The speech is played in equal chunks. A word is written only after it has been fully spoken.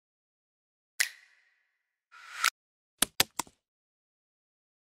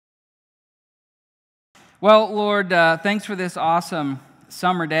Well, Lord, thanks for this awesome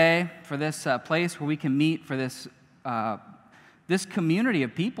summer day, for this place where we can meet, for this community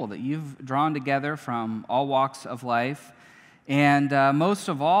of people that you've drawn together from all walks of life, and most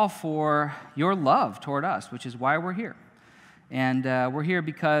of all for your love toward us, which is why we're here. And we're here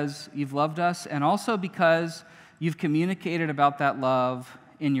because you've loved us, and also because you've communicated about that love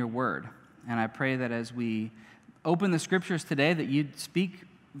in your word. And I pray that as we open the scriptures today, that you'd speak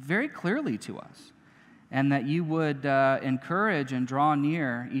very clearly to us, and that you would encourage and draw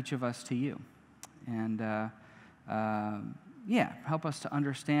near each of us to you. And help us to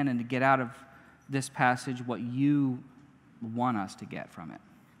understand and to get out of this passage what you want us to get from it.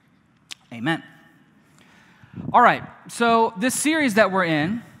 Amen. All right, so this series that we're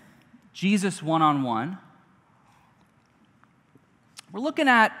in, Jesus One-on-One, we're looking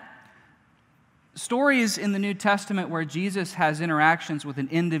at stories in the New Testament where Jesus has interactions with an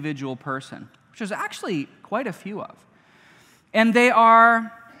individual person, which there's actually quite a few of. And they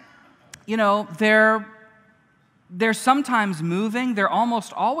are, they're sometimes moving. They're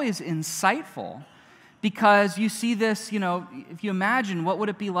almost always insightful, because you see this, if you imagine what would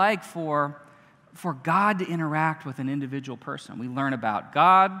it be like for God to interact with an individual person. We learn about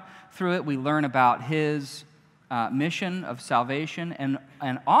God through it. We learn about his mission of salvation,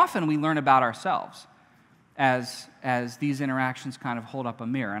 and often we learn about ourselves as these interactions kind of hold up a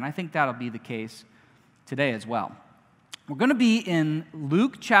mirror. And I think that'll be the case today as well. We're going to be in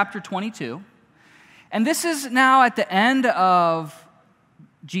Luke chapter 22, and this is now at the end of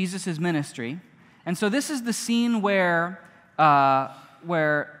Jesus' ministry. And so this is the scene where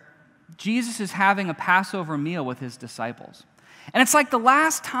Jesus is having a Passover meal with his disciples. And it's like the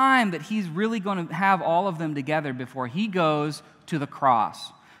last time that he's really going to have all of them together before he goes to the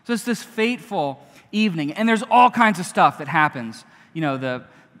cross. So it's this fateful evening, and there's all kinds of stuff that happens. The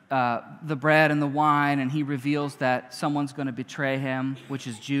bread and the wine, and he reveals that someone's going to betray him, which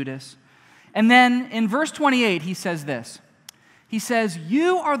is Judas. And then in verse 28, he says this. He says,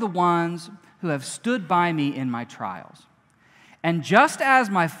 "You are the ones who have stood by me in my trials. And just as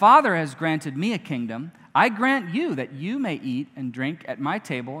my Father has granted me a kingdom, I grant you that you may eat and drink at my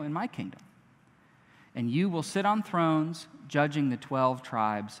table in my kingdom. And you will sit on thrones judging the 12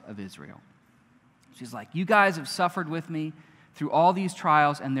 tribes of Israel." She's like, you guys have suffered with me through all these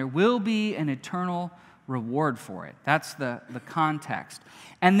trials, and there will be an eternal reward for it. That's the context.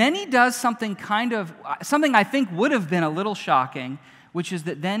 And then he does something I think would have been a little shocking, which is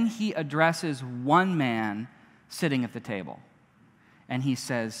that then he addresses one man sitting at the table. And he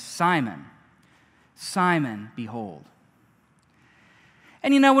says, "Simon, Simon, behold."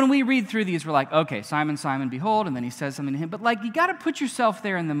 And when we read through these, we're like, okay, Simon, Simon, behold, and then he says something to him. But you got to put yourself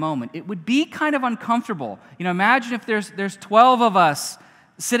there in the moment. It would be kind of uncomfortable. Imagine if there's 12 of us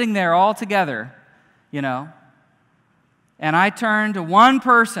sitting there all together, and I turn to one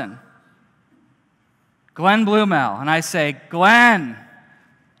person, Glenn Blumel, and I say, Glenn,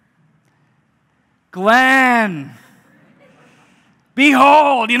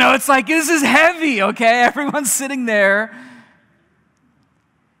 behold, it's like, this is heavy, okay? Everyone's sitting there.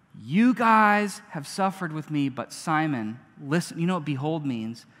 You guys have suffered with me, but Simon, listen, you know what behold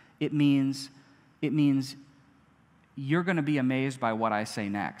means? It means you're going to be amazed by what I say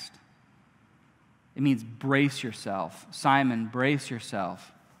next. It means brace yourself. Simon, brace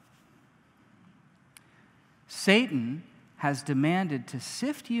yourself. Satan has demanded to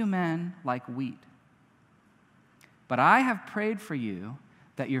sift you men like wheat. But I have prayed for you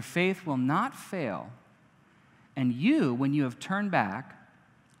that your faith will not fail, and you, when you have turned back,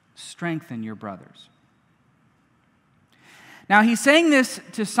 strengthen your brothers. Now, he's saying this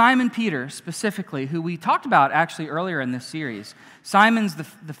to Simon Peter specifically, who we talked about actually earlier in this series. Simon's the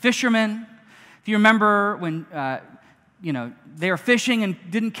fisherman. If you remember when they were fishing and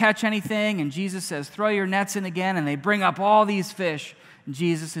didn't catch anything, and Jesus says, "Throw your nets in again," and they bring up all these fish. And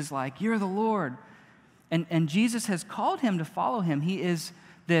Jesus is like, "You're the Lord." And Jesus has called him to follow him. He is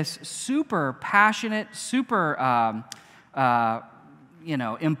this super passionate, super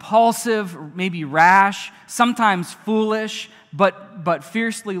impulsive, maybe rash, sometimes foolish, but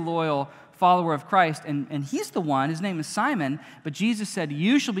fiercely loyal follower of Christ. And he's the one, his name is Simon, but Jesus said,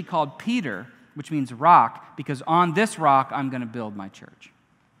 "You shall be called Peter," which means rock, because on this rock I'm going to build my church.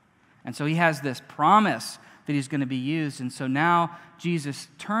 And so he has this promise that he's going to be used. And so now Jesus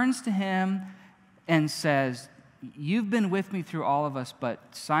turns to him and says, "You've been with me through all of us, but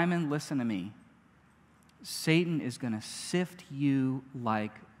Simon, listen to me. Satan is going to sift you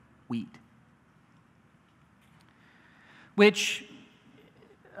like wheat." Which,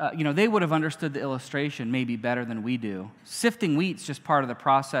 they would have understood the illustration maybe better than we do. Sifting wheat's just part of the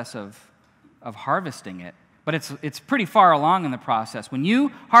process of of harvesting it. But it's pretty far along in the process. When you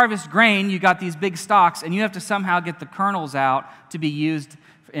harvest grain, you got these big stalks, and you have to somehow get the kernels out to be used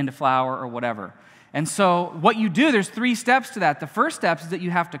into flour or whatever. And so what you do, there's 3 steps to that. The first step is that you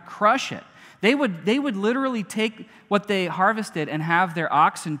have to crush it. They would literally take what they harvested and have their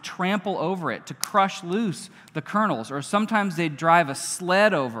oxen trample over it to crush loose the kernels, or sometimes they'd drive a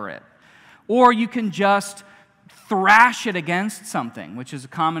sled over it. Or you can just thrash it against something, which is a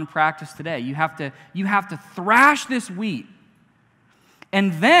common practice today. You have to thrash this wheat.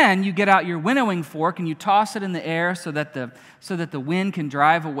 And then you get out your winnowing fork and you toss it in the air so that the wind can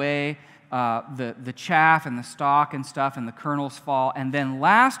drive away the chaff and the stalk and stuff, and the kernels fall. And then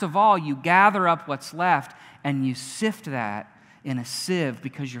last of all, you gather up what's left and you sift that in a sieve,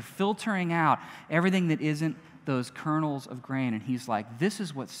 because you're filtering out everything that isn't those kernels of grain. And he's like, this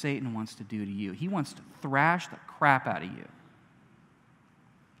is what Satan wants to do to you. He wants to thrash the crap out of you.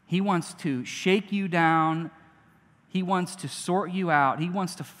 He wants to shake you down. He wants to sort you out. He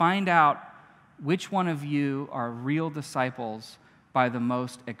wants to find out which one of you are real disciples by the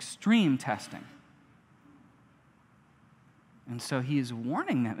most extreme testing. And so he is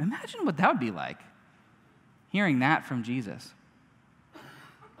warning them. Imagine what that would be like, hearing that from Jesus.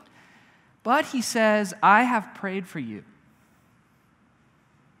 But he says, I have prayed for you.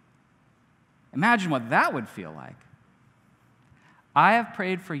 Imagine what that would feel like. I have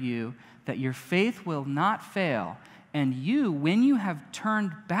prayed for you that your faith will not fail, and you, when you have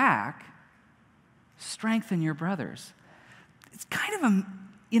turned back, strengthen your brothers. It's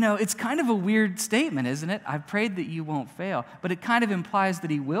kind of a weird statement, isn't it? I've prayed that you won't fail, but it kind of implies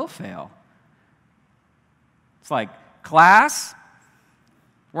that he will fail. It's like, class,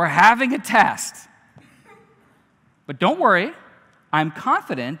 we're having a test. But don't worry, I'm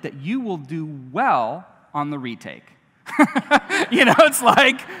confident that you will do well on the retake. It's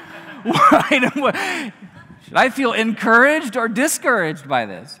like, should I feel encouraged or discouraged by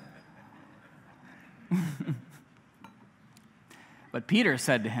this? But Peter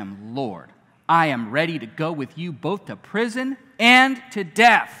said to him, Lord, I am ready to go with you both to prison and to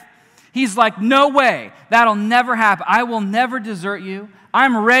death. He's like, no way, that'll never happen. I will never desert you.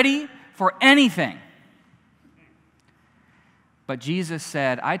 I'm ready for anything. But Jesus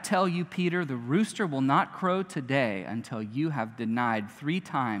said, I tell you, Peter, the rooster will not crow today until you have denied 3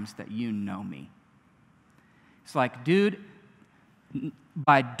 times that you know me. It's like, dude,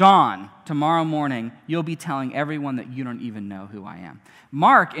 by dawn tomorrow morning, you'll be telling everyone that you don't even know who I am.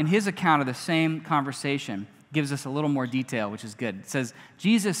 Mark, in his account of the same conversation, gives us a little more detail, which is good. It says,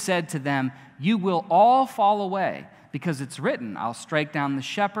 Jesus said to them, you will all fall away, because it's written, I'll strike down the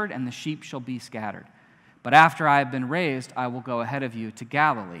shepherd and the sheep shall be scattered. But after I have been raised, I will go ahead of you to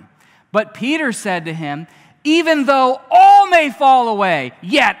Galilee. But Peter said to him, even though all may fall away,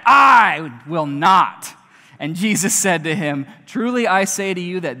 yet I will not. And Jesus said to him, truly I say to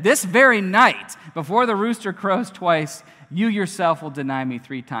you that this very night, before the rooster crows twice, you yourself will deny me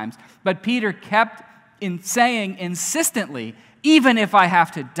 3 times. But Peter kept saying insistently, even if I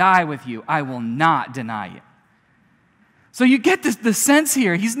have to die with you, I will not deny you. So you get the sense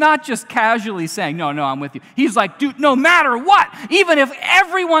here, he's not just casually saying, no, I'm with you. He's like, dude, no matter what, even if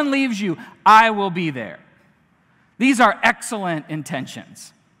everyone leaves you, I will be there. These are excellent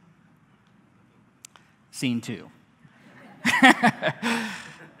intentions. Scene 2.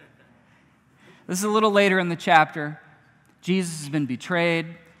 This is a little later in the chapter. Jesus has been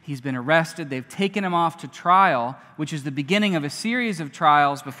betrayed. He's been arrested. They've taken him off to trial, which is the beginning of a series of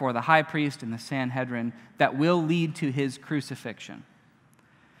trials before the high priest and the Sanhedrin that will lead to his crucifixion.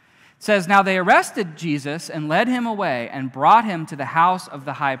 It says, now they arrested Jesus and led him away and brought him to the house of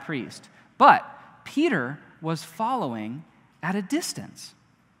the high priest. But Peter was following at a distance,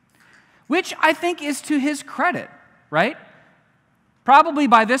 which I think is to his credit, right? Probably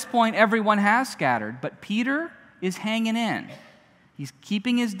by this point, everyone has scattered, but Peter is hanging in. He's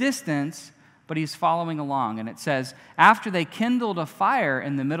keeping his distance, but he's following along. And it says, after they kindled a fire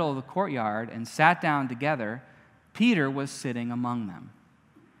in the middle of the courtyard and sat down together, Peter was sitting among them.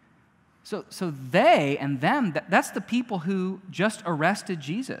 So they and them, that's the people who just arrested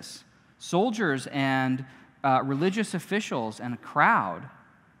Jesus. Soldiers and religious officials and a crowd.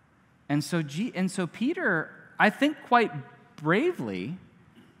 And so Peter, I think quite bravely,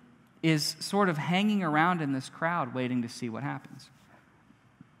 is sort of hanging around in this crowd waiting to see what happens.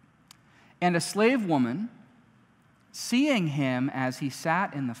 And a slave woman, seeing him as he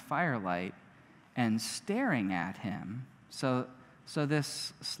sat in the firelight and staring at him, so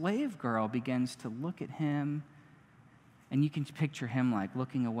this slave girl begins to look at him, and you can picture him like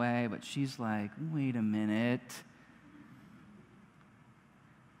looking away, but she's like, wait a minute.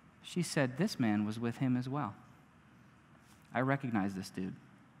 She said, "This man was with him as well. I recognize this dude."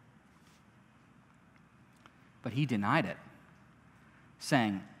 But he denied it,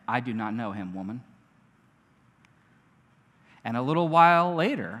 saying, "I do not know him, woman." And a little while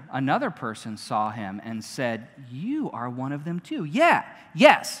later, another person saw him and said, "You are one of them too."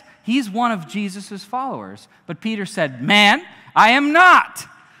 Yes, he's one of Jesus' followers. But Peter said, "Man, I am not."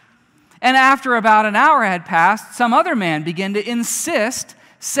 And after about an hour had passed, some other man began to insist,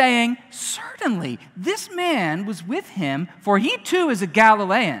 saying, "Certainly, this man was with him, for he too is a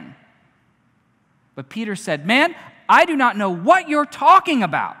Galilean." But Peter said, "Man, I do not know what you're talking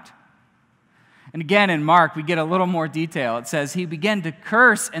about." And again in Mark, we get a little more detail. It says, he began to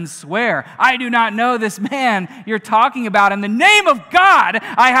curse and swear, "I do not know this man you're talking about. In the name of God,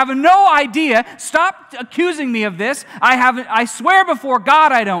 I have no idea. Stop accusing me of this. I swear before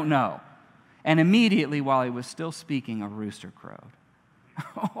God I don't know." And immediately while he was still speaking, a rooster crowed.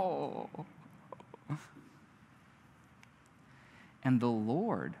 Oh. And the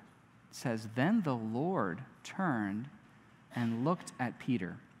Lord, it says, then the Lord turned and looked at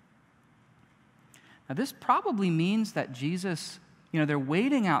Peter. Now, this probably means that Jesus, they're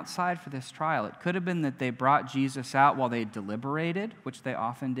waiting outside for this trial. It could have been that they brought Jesus out while they deliberated, which they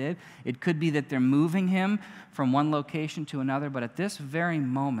often did. It could be that they're moving him from one location to another, but at this very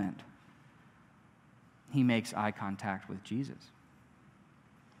moment, he makes eye contact with Jesus.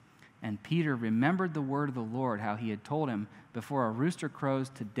 And Peter remembered the word of the Lord, how he had told him, "Before a rooster crows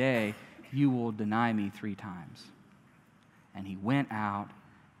today, you will deny me 3 times." And he went out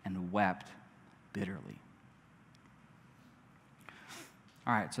and wept bitterly.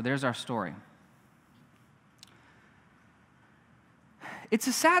 All right, so there's our story. It's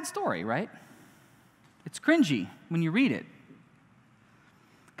a sad story, right? It's cringy when you read it.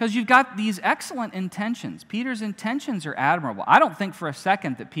 Because you've got these excellent intentions. Peter's intentions are admirable. I don't think for a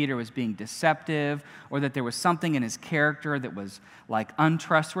second that Peter was being deceptive or that there was something in his character that was like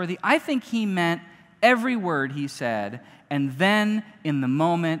untrustworthy. I think he meant every word he said, and then in the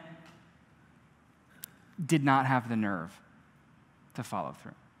moment did not have the nerve to follow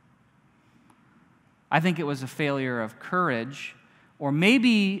through. I think it was a failure of courage, or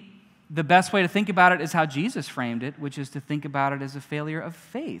maybe the best way to think about it is how Jesus framed it, which is to think about it as a failure of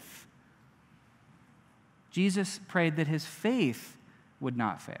faith. Jesus prayed that his faith would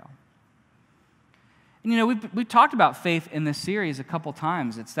not fail. And we've talked about faith in this series a couple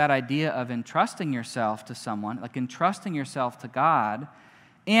times. It's that idea of entrusting yourself to someone, like entrusting yourself to God,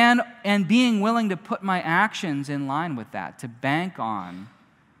 and being willing to put my actions in line with that, to bank on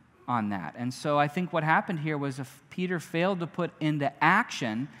that. And so I think what happened here was if Peter failed to put into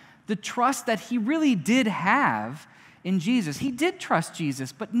action the trust that he really did have in Jesus. He did trust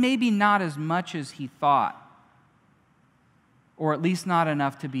Jesus, but maybe not as much as he thought, or at least not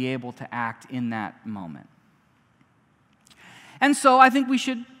enough to be able to act in that moment. And so I think we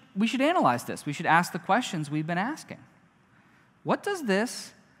should analyze this. We should ask the questions we've been asking. Does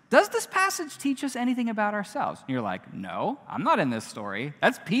this passage teach us anything about ourselves? And you're like, "No, I'm not in this story.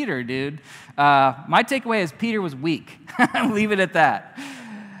 That's Peter, dude." My takeaway is Peter was weak. Leave it at that.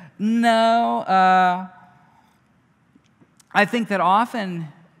 No, I think that often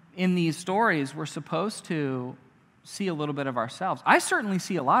in these stories we're supposed to see a little bit of ourselves. I certainly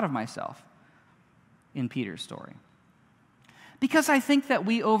see a lot of myself in Peter's story, because I think that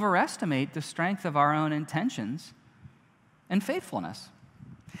we overestimate the strength of our own intentions and faithfulness.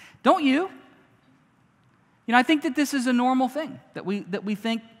 Don't you? I think that this is a normal thing, that we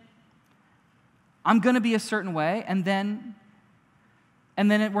think, I'm going to be a certain way, and then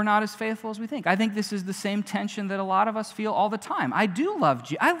we're not as faithful as we think. I think this is the same tension that a lot of us feel all the time. I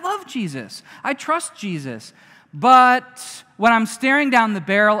love Jesus. I trust Jesus. But when I'm staring down the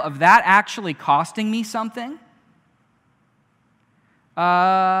barrel of that actually costing me something,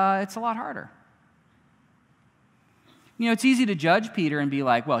 it's a lot harder. It's easy to judge Peter and be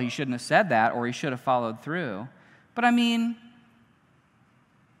like, well, he shouldn't have said that, or he should have followed through. But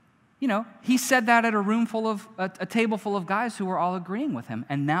he said that at a table full of guys who were all agreeing with him,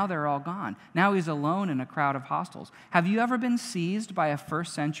 and now they're all gone. Now he's alone in a crowd of hostiles. Have you ever been seized by a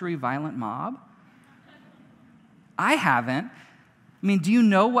first-century violent mob? I haven't. Do you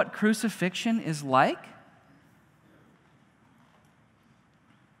know what crucifixion is like?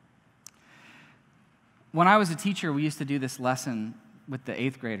 When I was a teacher, we used to do this lesson with the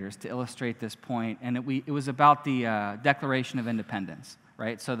 8th graders to illustrate this point, and it was about the Declaration of Independence,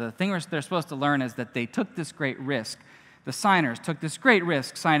 right? So the thing they're supposed to learn is that they took this great risk. The signers took this great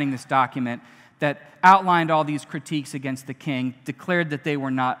risk signing this document that outlined all these critiques against the king, declared that they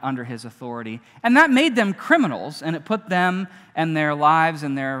were not under his authority. And that made them criminals, and it put them and their lives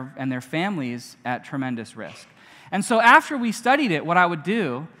and their families at tremendous risk. And so after we studied it, what I would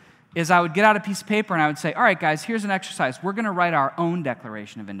do is I would get out a piece of paper and I would say, all right, guys, here's an exercise. We're going to write our own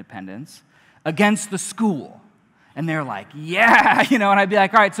Declaration of Independence against the school. And they're like, yeah, and I'd be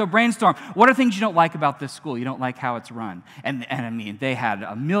like, all right, so brainstorm. What are things you don't like about this school? You don't like how it's run. And I mean, they had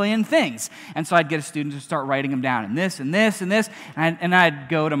a million things. And so I'd get a student to start writing them down, and this, and this, and this. And I'd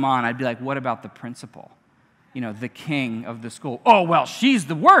goad them on. I'd be like, what about the principal? The king of the school. Oh, well, she's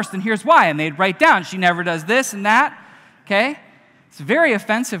the worst, and here's why. And they'd write down, she never does this and that, okay? It's a very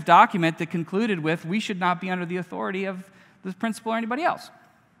offensive document that concluded with, we should not be under the authority of the principal or anybody else.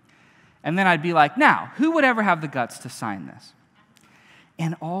 And then I'd be like, now, who would ever have the guts to sign this?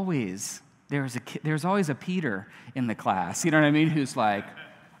 And always, there's always a Peter in the class, you know what I mean, who's like,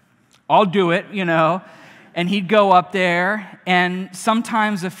 I'll do it, And he'd go up there, and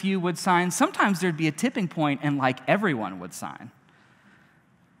sometimes a few would sign. Sometimes there'd be a tipping point, and like everyone would sign.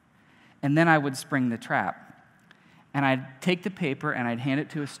 And then I would spring the trap. And I'd take the paper, and I'd hand it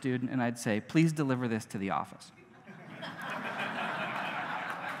to a student, and I'd say, please deliver this to the office.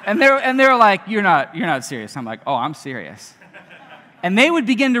 And they're like, you're not serious. I'm like, oh, I'm serious. And they would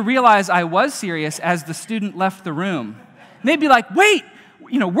begin to realize I was serious as the student left the room. And they'd be like, wait,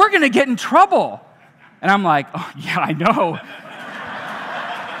 we're going to get in trouble. And I'm like, oh, yeah, I know.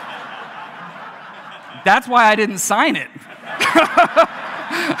 That's why I didn't sign it.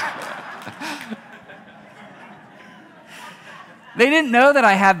 They didn't know that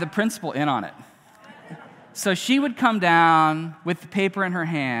I had the principal in on it. So she would come down with the paper in her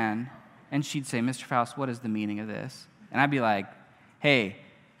hand, and she'd say, Mr. Faust, what is the meaning of this? And I'd be like, hey,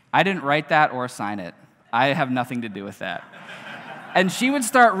 I didn't write that or sign it. I have nothing to do with that. And she would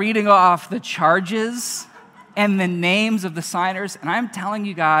start reading off the charges and the names of the signers, and I'm telling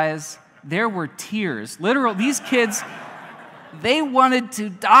you guys, there were tears. Literal, these kids, they wanted to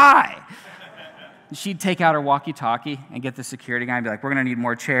die. She'd take out her walkie-talkie and get the security guy and be like, we're going to need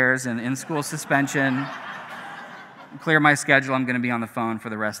more chairs and in-school suspension. Clear my schedule, I'm going to be on the phone for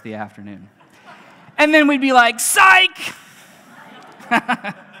the rest of the afternoon. And then we'd be like, psych!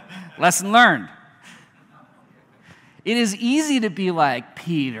 Lesson learned. It is easy to be like,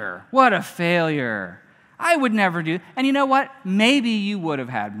 Peter, what a failure. I would never do. And you know what? Maybe you would have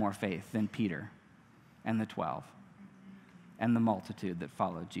had more faith than Peter and the 12 and the multitude that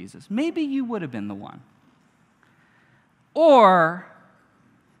followed Jesus. Maybe you would have been the one. Or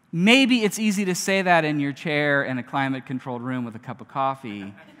maybe it's easy to say that in your chair in a climate-controlled room with a cup of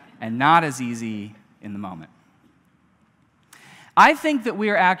coffee and not as easy in the moment. I think that we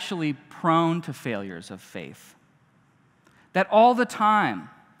are actually prone to failures of faith. That all the time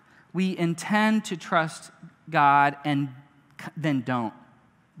we intend to trust God and then don't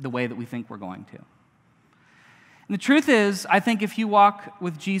the way that we think we're going to. And the truth is, I think if you walk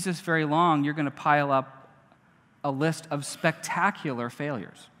with Jesus very long, you're going to pile up a list of spectacular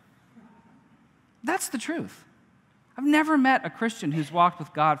failures. That's the truth. I've never met a Christian who's walked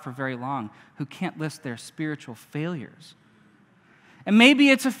with God for very long who can't list their spiritual failures. And maybe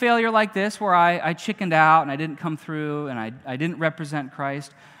it's a failure like this where I chickened out and I didn't come through and I didn't represent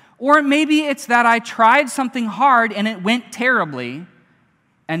Christ. Or maybe it's that I tried something hard and it went terribly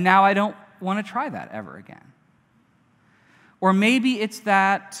and now I don't want to try that ever again. Or maybe it's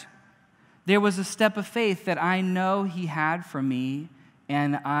that there was a step of faith that I know He had for me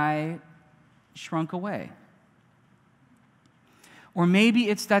and I shrunk away. Or maybe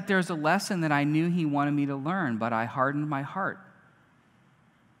it's that there's a lesson that I knew He wanted me to learn, but I hardened my heart.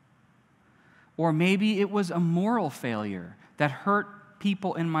 Or maybe it was a moral failure that hurt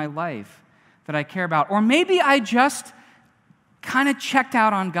people in my life that I care about. Or maybe I just kind of checked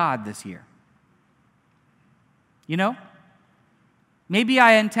out on God this year. You know? Maybe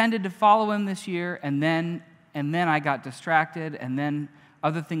I intended to follow Him this year, and then I got distracted, and then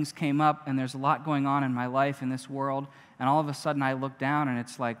other things came up, and there's a lot going on in my life in this world, and all of a sudden I look down, and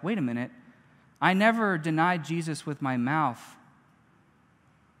it's like, wait a minute, I never denied Jesus with my mouth,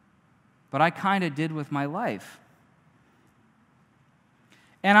 but I kind of did with my life.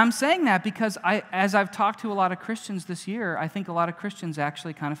 And I'm saying that because as I've talked to a lot of Christians this year, I think a lot of Christians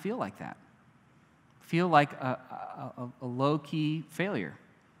actually kind of feel like that. Feel like a low-key failure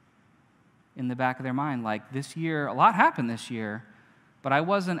in the back of their mind. Like this year, a lot happened this year, but I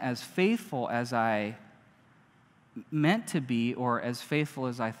wasn't as faithful as I meant to be or as faithful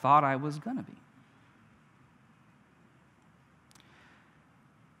as I thought I was going to be.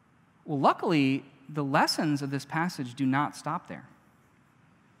 Well, luckily, the lessons of this passage do not stop there.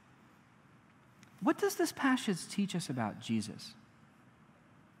 what does this passage teach us about Jesus?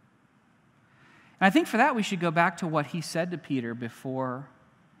 And I think for that we should go back to what he said to Peter before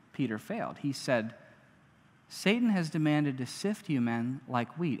Peter failed. He said, Satan has demanded to sift you men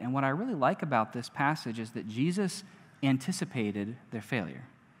like wheat. And what I really like about this passage is that Jesus anticipated their failure.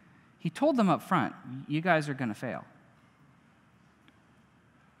 He told them up front, you guys are going to fail.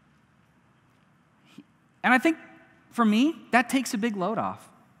 And I think, for me, that takes a big load off.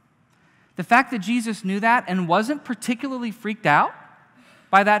 The fact that Jesus knew that and wasn't particularly freaked out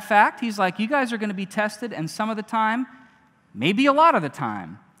by that fact, he's like, you guys are going to be tested, and some of the time, maybe a lot of the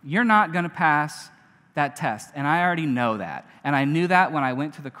time, you're not going to pass that test. And I already know that. And I knew that when I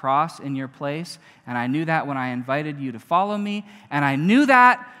went to the cross in your place, and I knew that when I invited you to follow me, and I knew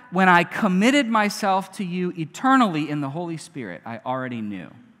that when I committed myself to you eternally in the Holy Spirit. I already knew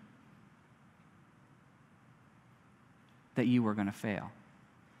that you were going to fail.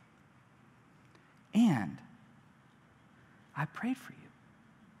 And I prayed for you.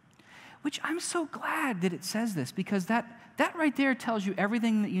 Which I'm so glad that it says this, because that right there tells you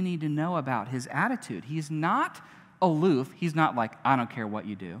everything that you need to know about his attitude. He's not aloof. He's not like, I don't care what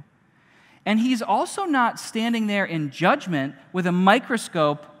you do. And he's also not standing there in judgment with a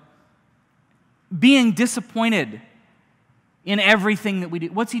microscope being disappointed in everything that we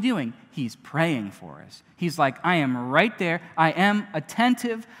do. What's he doing? He's praying for us. He's like, I am right there. I am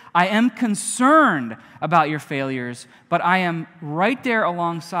attentive. I am concerned about your failures, but I am right there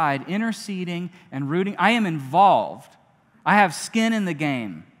alongside, interceding and rooting. I am involved. I have skin in the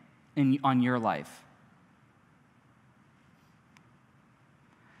game on your life.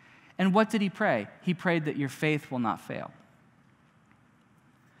 And what did he pray? He prayed that your faith will not fail.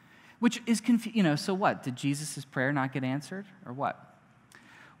 Which is so what? Did Jesus' prayer not get answered, or what?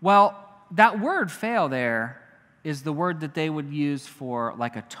 Well, that word fail there is the word that they would use for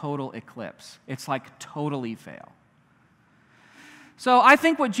like a total eclipse. It's like totally fail. So I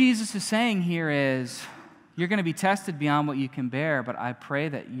think what Jesus is saying here is, you're going to be tested beyond what you can bear, but I pray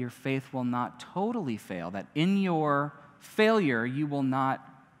that your faith will not totally fail, that in your failure you will not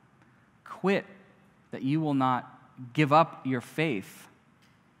quit, that you will not give up your faith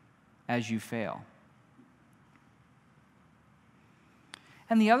as you fail.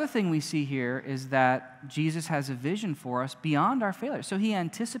 And the other thing we see here is that Jesus has a vision for us beyond our failures. So he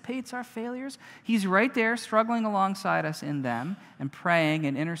anticipates our failures. He's right there struggling alongside us in them and praying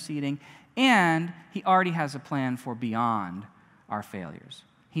and interceding. And he already has a plan for beyond our failures.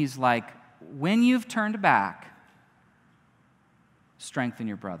 He's like, when you've turned back, strengthen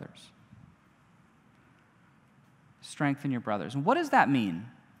your brothers. Strengthen your brothers. And what does that mean,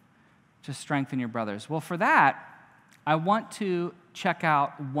 to strengthen your brothers? Well, for that, I want to check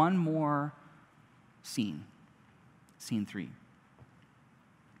out one more scene, scene 3.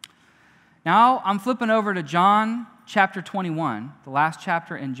 Now, I'm flipping over to John chapter 21, the last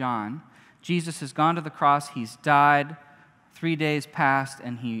chapter in John. Jesus has gone to the cross, he's died, 3 days passed,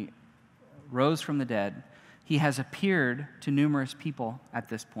 and he rose from the dead. He has appeared to numerous people at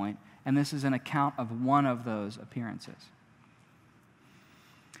this point, and this is an account of one of those appearances.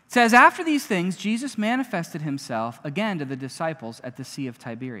 It says, after these things, Jesus manifested himself again to the disciples at the Sea of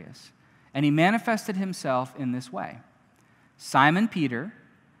Tiberias, and he manifested himself in this way. Simon Peter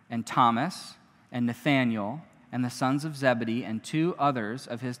and Thomas and Nathanael and the sons of Zebedee and 2 others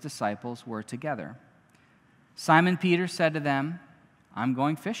of his disciples were together. Simon Peter said to them, I'm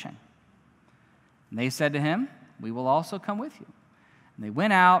going fishing. And they said to him, we will also come with you. And they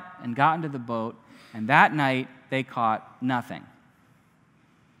went out and got into the boat, and that night they caught nothing.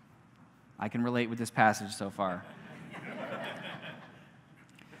 I can relate with this passage so far.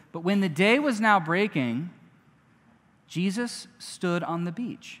 But when the day was now breaking, Jesus stood on the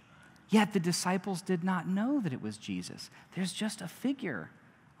beach. Yet the disciples did not know that it was Jesus. There's just a figure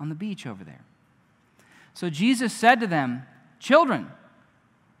on the beach over there. So Jesus said to them, children,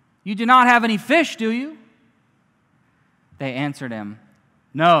 you do not have any fish, do you? They answered him,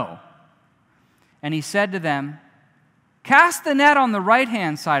 no. And he said to them, cast the net on the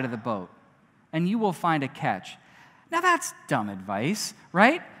right-hand side of the boat, and you will find a catch. Now that's dumb advice,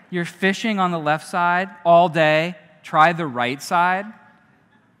 right? You're fishing on the left side all day. Try the right side.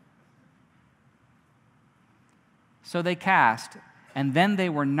 So they cast, and then they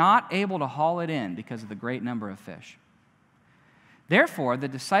were not able to haul it in because of the great number of fish. Therefore, the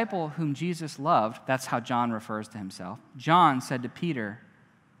disciple whom Jesus loved, that's how John refers to himself, John said to Peter,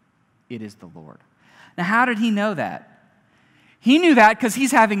 it is the Lord. Now, how did he know that? He knew that because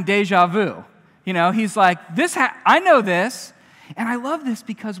he's having deja vu. You know, he's like, I know this. And I love this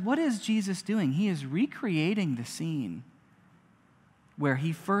because what is Jesus doing? He is recreating the scene where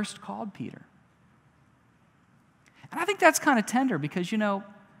he first called Peter. And I think that's kind of tender because,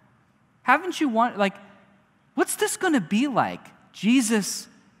 haven't you what's this going to be like? Jesus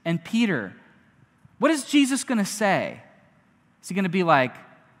and Peter. What is Jesus going to say? Is he going to be like,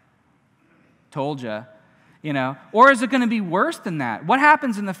 told ya, Or is it going to be worse than that? What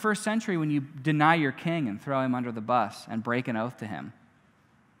happens in the first century when you deny your king and throw him under the bus and break an oath to him?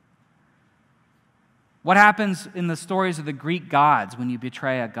 What happens in the stories of the Greek gods when you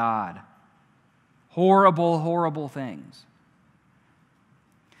betray a god? Horrible, horrible things.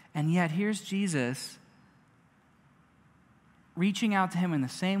 And yet here's Jesus reaching out to him in the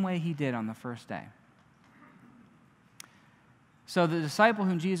same way he did on the first day. So the disciple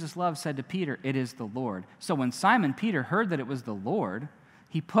whom Jesus loved said to Peter, "It is the Lord." So when Simon Peter heard that it was the Lord,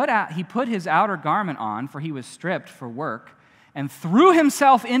 he put his outer garment on, for he was stripped for work, and threw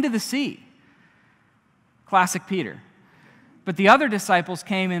himself into the sea. Classic Peter. But the other disciples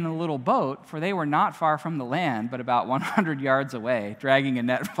came in a little boat, for they were not far from the land, but about 100 yards away, dragging a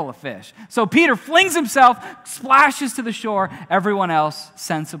net full of fish. So Peter flings himself, splashes to the shore. Everyone else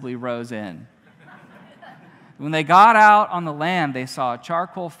sensibly rows in. When they got out on the land, they saw a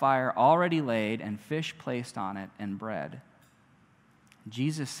charcoal fire already laid and fish placed on it and bread.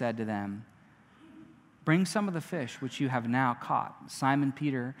 Jesus said to them, "Bring some of the fish which you have now caught." Simon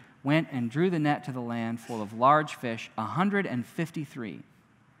Peter went and drew the net to the land full of large fish, 153.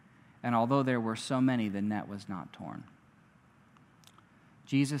 And although there were so many, the net was not torn.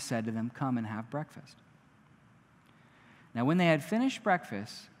 Jesus said to them, "Come and have breakfast." Now when they had finished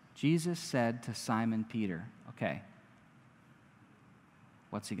breakfast, Jesus said to Simon Peter, okay,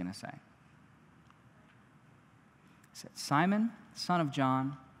 what's he going to say? He said, "Simon, son of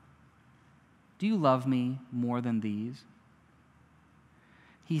John, do you love me more than these?"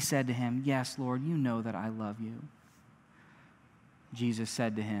 He said to him, "Yes, Lord, you know that I love you." Jesus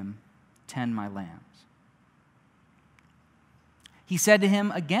said to him, "Tend my lambs." He said to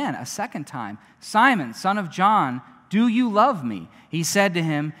him again, a second time, "Simon, son of John, do you love me?" He said to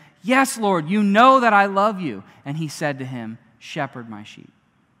him, "Yes, Lord, you know that I love you." And he said to him, "Shepherd my sheep."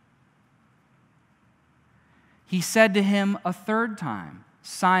 He said to him a third time,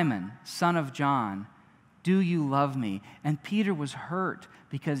 "Simon, son of John, do you love me?" And Peter was hurt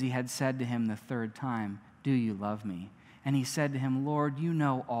because he had said to him the third time, "Do you love me?" And he said to him, "Lord, you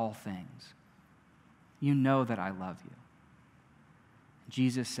know all things. You know that I love you."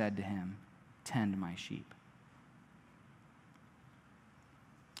 Jesus said to him, "Tend my sheep."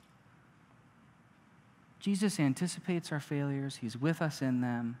 Jesus anticipates our failures. He's with us in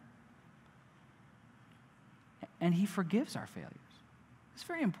them. And he forgives our failures. It's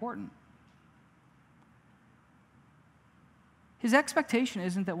very important. His expectation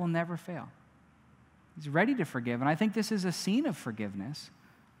isn't that we'll never fail. He's ready to forgive. And I think this is a scene of forgiveness.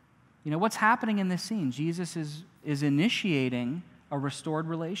 What's happening in this scene? Jesus is initiating a restored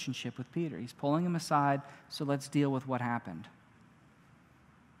relationship with Peter. He's pulling him aside, so let's deal with what happened.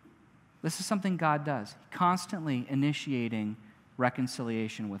 This is something God does, constantly initiating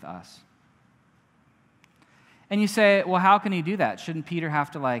reconciliation with us. And you say, well, how can he do that? Shouldn't Peter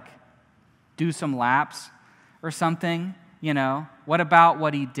have to do some laps or something? What about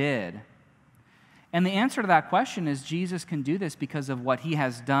what he did? And the answer to that question is Jesus can do this because of what he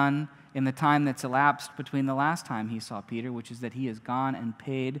has done in the time that's elapsed between the last time he saw Peter, which is that he has gone and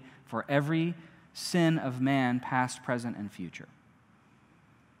paid for every sin of man, past, present, and future.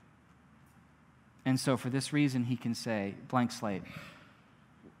 And so for this reason, he can say, blank slate,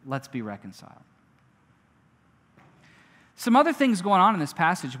 let's be reconciled. Some other things going on in this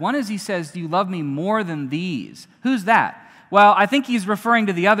passage. One is he says, "Do you love me more than these?" Who's that? Well, I think he's referring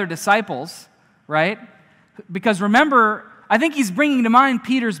to the other disciples, right? Because remember, I think he's bringing to mind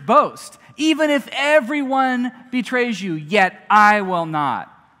Peter's boast. "Even if everyone betrays you, yet I will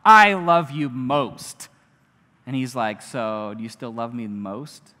not. I love you most." And he's like, "So do you still love me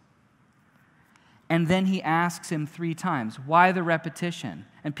most?" And then he asks him 3 times, why the repetition?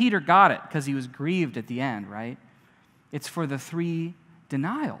 And Peter got it because he was grieved at the end, right? It's for the 3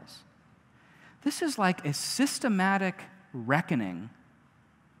 denials. This is like a systematic reckoning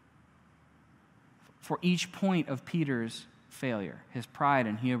for each point of Peter's failure, his pride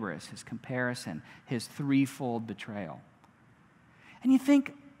and hubris, his comparison, his 3-fold betrayal. And you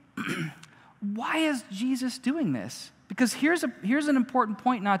think, why is Jesus doing this? Because here's an important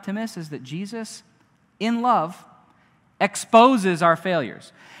point not to miss, is that Jesus, in love, exposes our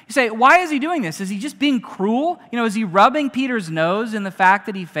failures. You say, why is he doing this? Is he just being cruel? Is he rubbing Peter's nose in the fact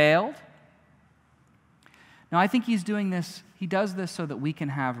that he failed? No, I think he's doing this, he does this so that we can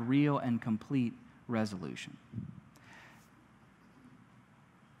have real and complete resolution.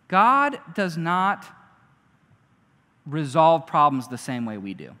 God does not resolve problems the same way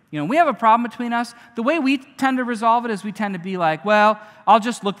we do. We have a problem between us. The way we tend to resolve it is we tend to be like, well, I'll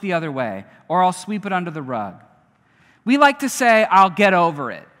just look the other way, or I'll sweep it under the rug. We like to say, I'll get over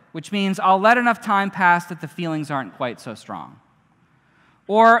it, which means I'll let enough time pass that the feelings aren't quite so strong.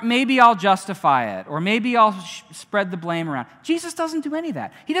 Or maybe I'll justify it, or maybe I'll spread the blame around. Jesus doesn't do any of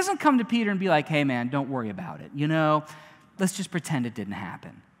that. He doesn't come to Peter and be like, hey man, don't worry about it. Let's just pretend it didn't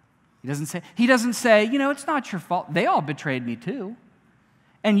happen. He doesn't say, it's not your fault. They all betrayed me too.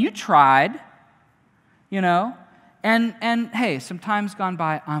 And you tried, and hey, some time's gone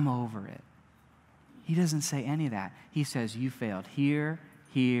by, I'm over it. He doesn't say any of that. He says, you failed here,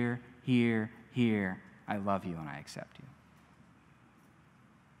 here, here, here. I love you and I accept you.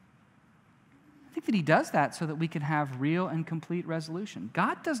 I think that he does that so that we can have real and complete resolution.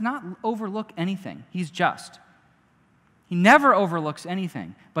 God does not overlook anything. He's just. He never overlooks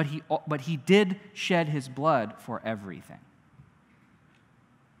anything, but he did shed his blood for everything.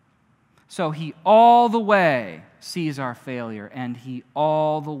 So he all the way sees our failure, and he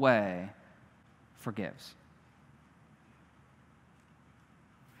all the way forgives.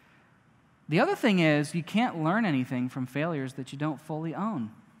 The other thing is, you can't learn anything from failures that you don't fully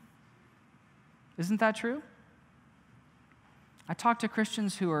own. Isn't that true? I talk to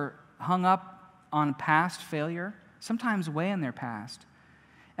Christians who are hung up on past failure, sometimes way in their past.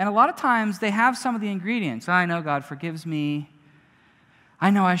 And a lot of times they have some of the ingredients. I know God forgives me. I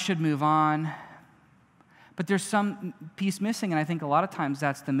know I should move on. But there's some piece missing, and I think a lot of times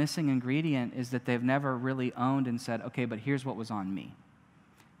that's the missing ingredient, is that they've never really owned and said, okay, but here's what was on me.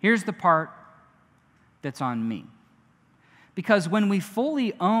 Here's the part that's on me. Because when we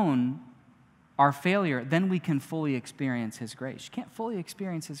fully own our failure, then we can fully experience His grace. You can't fully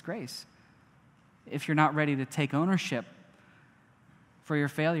experience His grace if you're not ready to take ownership for your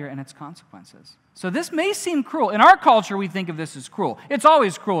failure and its consequences. So this may seem cruel. In our culture, we think of this as cruel. It's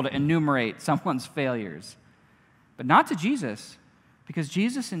always cruel to enumerate someone's failures. But not to Jesus, because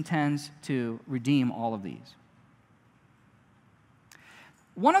Jesus intends to redeem all of these.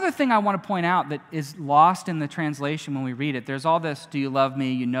 One other thing I want to point out that is lost in the translation when we read it, there's all this, do you love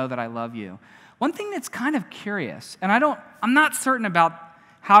me? You know that I love you. One thing that's kind of curious, and I'm not certain about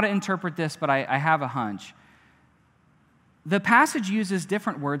how to interpret this, but I have a hunch. The passage uses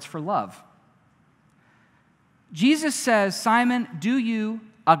different words for love. Jesus says, Simon, do you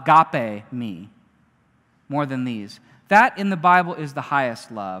agape me more than these? That in the Bible is the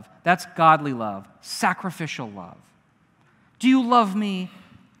highest love. That's godly love, sacrificial love. Do you love me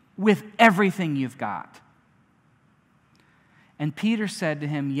with everything you've got? And Peter said to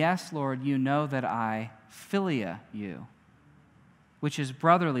him, yes, Lord, you know that I philia you, which is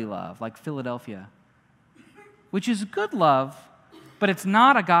brotherly love, like Philadelphia, which is good love, but it's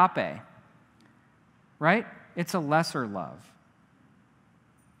not agape, right? It's a lesser love.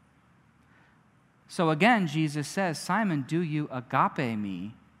 So again, Jesus says, Simon, do you agape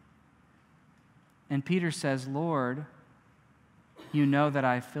me? And Peter says, Lord, you know that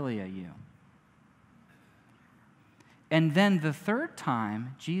I philia you. And then the third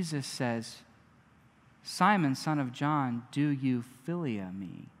time, Jesus says, Simon, son of John, do you philia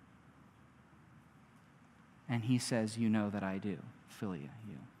me? And he says, you know that I do philia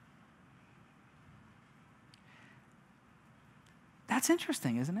you. That's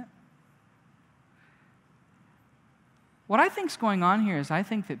interesting, isn't it? What I think is going on here is I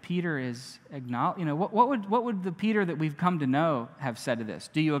think that Peter is what would the Peter that we've come to know have said to this?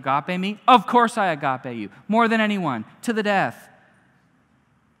 Do you agape me? Of course I agape you, more than anyone, to the death.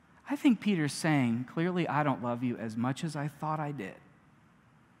 I think Peter's saying, clearly I don't love you as much as I thought I did.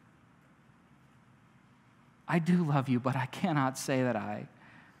 I do love you, but I cannot say that I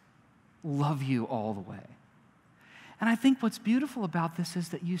love you all the way. And I think what's beautiful about this is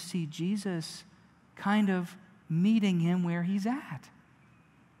that you see Jesus kind of meeting him where he's at.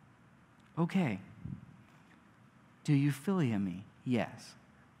 Okay. Do you philia me? Yes.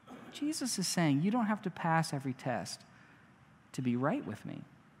 Jesus is saying, you don't have to pass every test to be right with me.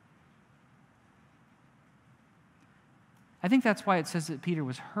 I think that's why it says that Peter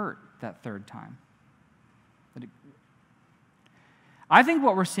was hurt that third time. I think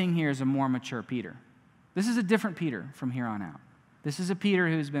what we're seeing here is a more mature Peter. This is a different Peter from here on out. This is a Peter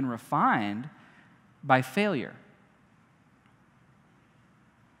who's been refined by failure.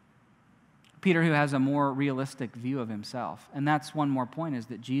 Peter who has a more realistic view of himself. And that's one more point, is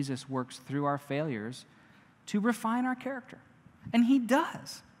that Jesus works through our failures to refine our character. And he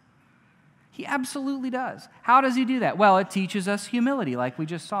does. He absolutely does. How does he do that? Well, it teaches us humility, like we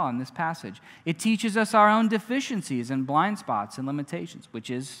just saw in this passage. It teaches us our own deficiencies and blind spots and limitations, which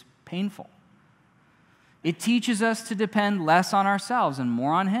is painful. It teaches us to depend less on ourselves and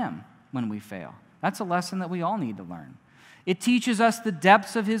more on Him when we fail. That's a lesson that we all need to learn. It teaches us the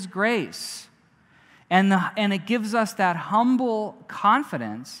depths of His grace. And it gives us that humble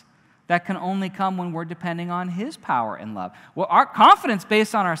confidence that can only come when we're depending on His power and love. Well, our confidence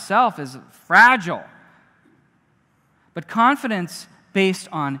based on ourselves is fragile. But confidence based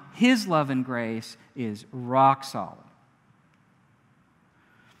on His love and grace is rock solid.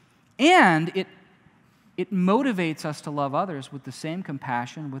 And it motivates us to love others with the same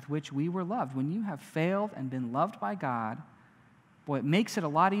compassion with which we were loved. When you have failed and been loved by God, boy, it makes it a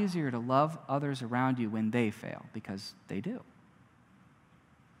lot easier to love others around you when they fail, because they do.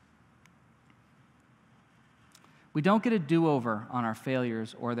 We don't get a do-over on our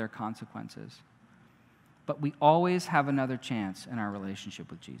failures or their consequences, but we always have another chance in our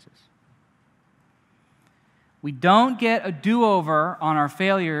relationship with Jesus. We don't get a do-over on our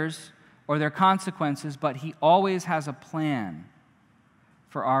failures or their consequences, but He always has a plan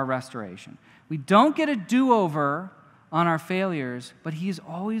for our restoration. We don't get a do-over on our failures, but He's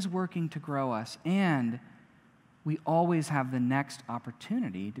always working to grow us, and we always have the next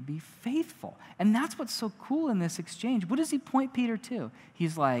opportunity to be faithful. And that's what's so cool in this exchange. What does He point Peter to?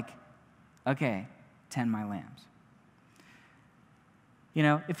 He's like, okay, tend my lambs. You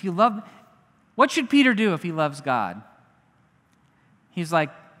know, if you love, what should Peter do if he loves God? He's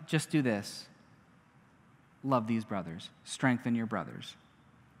like, just do this. Love these brothers. Strengthen your brothers.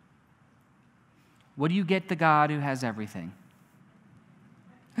 What do you get to God who has everything?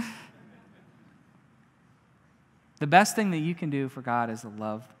 The best thing that you can do for God is to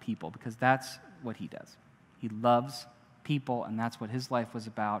love people, because that's what He does. He loves people, and that's what His life was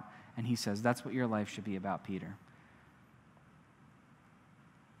about. And He says that's what your life should be about, Peter.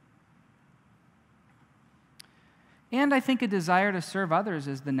 And I think a desire to serve others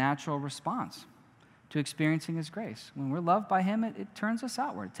is the natural response to experiencing His grace. When we're loved by Him, it turns us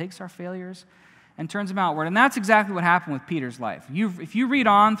outward. It takes our failures and turns them outward. And that's exactly what happened with Peter's life. If you read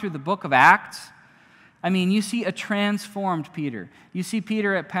on through the book of Acts, I mean, you see a transformed Peter. You see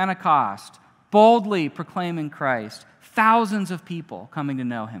Peter at Pentecost, boldly proclaiming Christ. Thousands of people coming to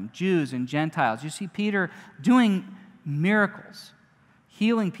know Him, Jews and Gentiles. You see Peter doing miracles,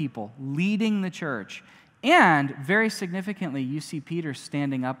 healing people, leading the church. And very significantly, you see Peter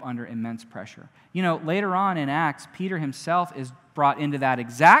standing up under immense pressure. You know, later on in Acts, Peter himself is brought into that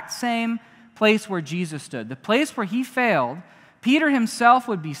exact same place where Jesus stood. The place where he failed, Peter himself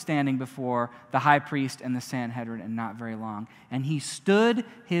would be standing before the high priest and the Sanhedrin in not very long. And he stood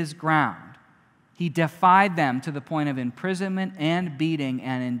his ground. He defied them to the point of imprisonment and beating,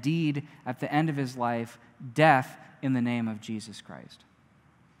 and indeed, at the end of his life, death in the name of Jesus Christ.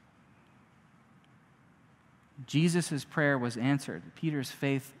 Jesus' prayer was answered. Peter's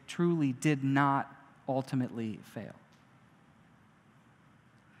faith truly did not ultimately fail.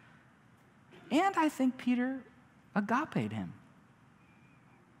 And I think Peter agaped him.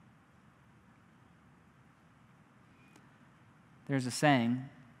 There's a saying,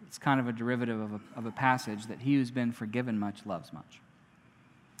 it's kind of a derivative of a passage, that he who's been forgiven much loves much.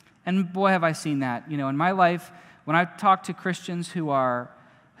 And boy, have I seen that. You know, in my life, when I talk to Christians who are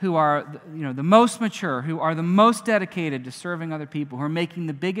the most mature, who are the most dedicated to serving other people, who are making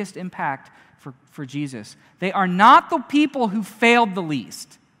the biggest impact for Jesus, they are not the people who failed the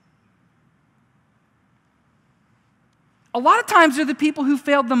least. A lot of times they're the people who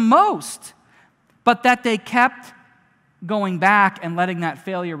failed the most, but that they kept going back and letting that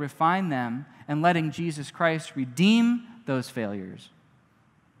failure refine them and letting Jesus Christ redeem those failures.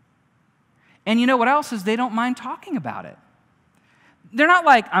 And you know what else is? They don't mind talking about it. They're not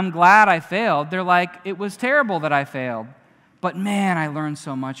like, I'm glad I failed. They're like, it was terrible that I failed. But man, I learned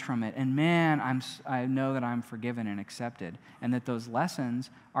so much from it. And man, I know that I'm forgiven and accepted, and that those lessons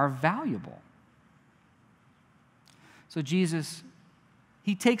are valuable. So Jesus,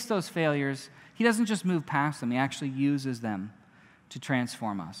 He takes those failures. He doesn't just move past them. He actually uses them to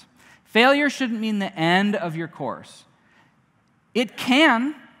transform us. Failure shouldn't mean the end of your course. It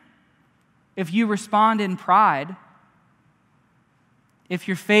can if you respond in pride, if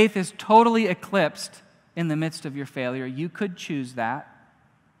your faith is totally eclipsed in the midst of your failure. You could choose that.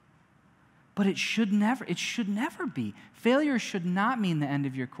 But it should never be. Failure should not mean the end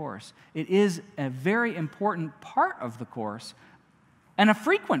of your course. It is a very important part of the course and a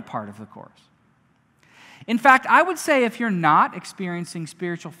frequent part of the course. In fact, I would say if you're not experiencing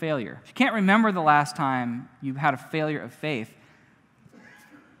spiritual failure, if you can't remember the last time you had a failure of faith,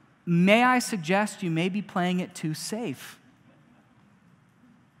 may I suggest you may be playing it too safe.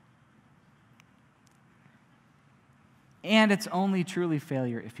 And it's only truly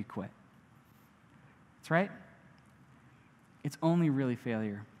failure if you quit. That's right. It's only really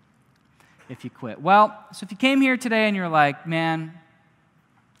failure if you quit. Well, so if you came here today and you're like, man,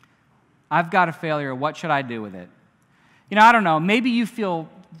 I've got a failure, what should I do with it? I don't know, maybe you feel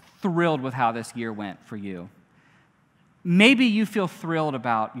thrilled with how this year went for you. Maybe you feel thrilled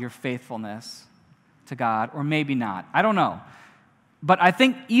about your faithfulness to God, or maybe not. I don't know. But I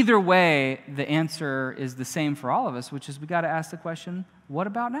think either way, the answer is the same for all of us, which is we got to ask the question, what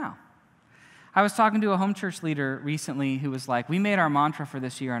about now? I was talking to a home church leader recently who was like, we made our mantra for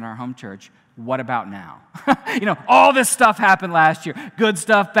this year in our home church, what about now? All this stuff happened last year. Good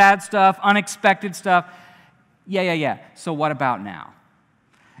stuff, bad stuff, unexpected stuff. Yeah. So what about now?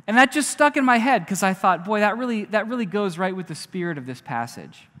 And that just stuck in my head because I thought, boy, that really goes right with the spirit of this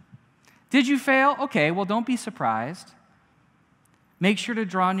passage. Did you fail? Okay, well, don't be surprised. Make sure to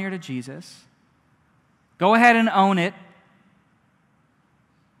draw near to Jesus. Go ahead and own it.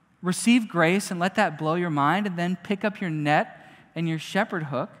 Receive grace and let that blow your mind, and then pick up your net and your shepherd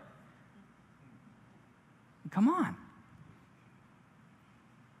hook. Come on.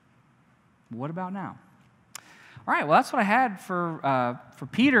 What about now? All right, well, that's what I had for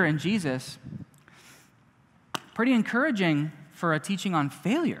Peter and Jesus. Pretty encouraging for a teaching on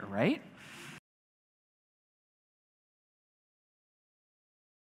failure, right?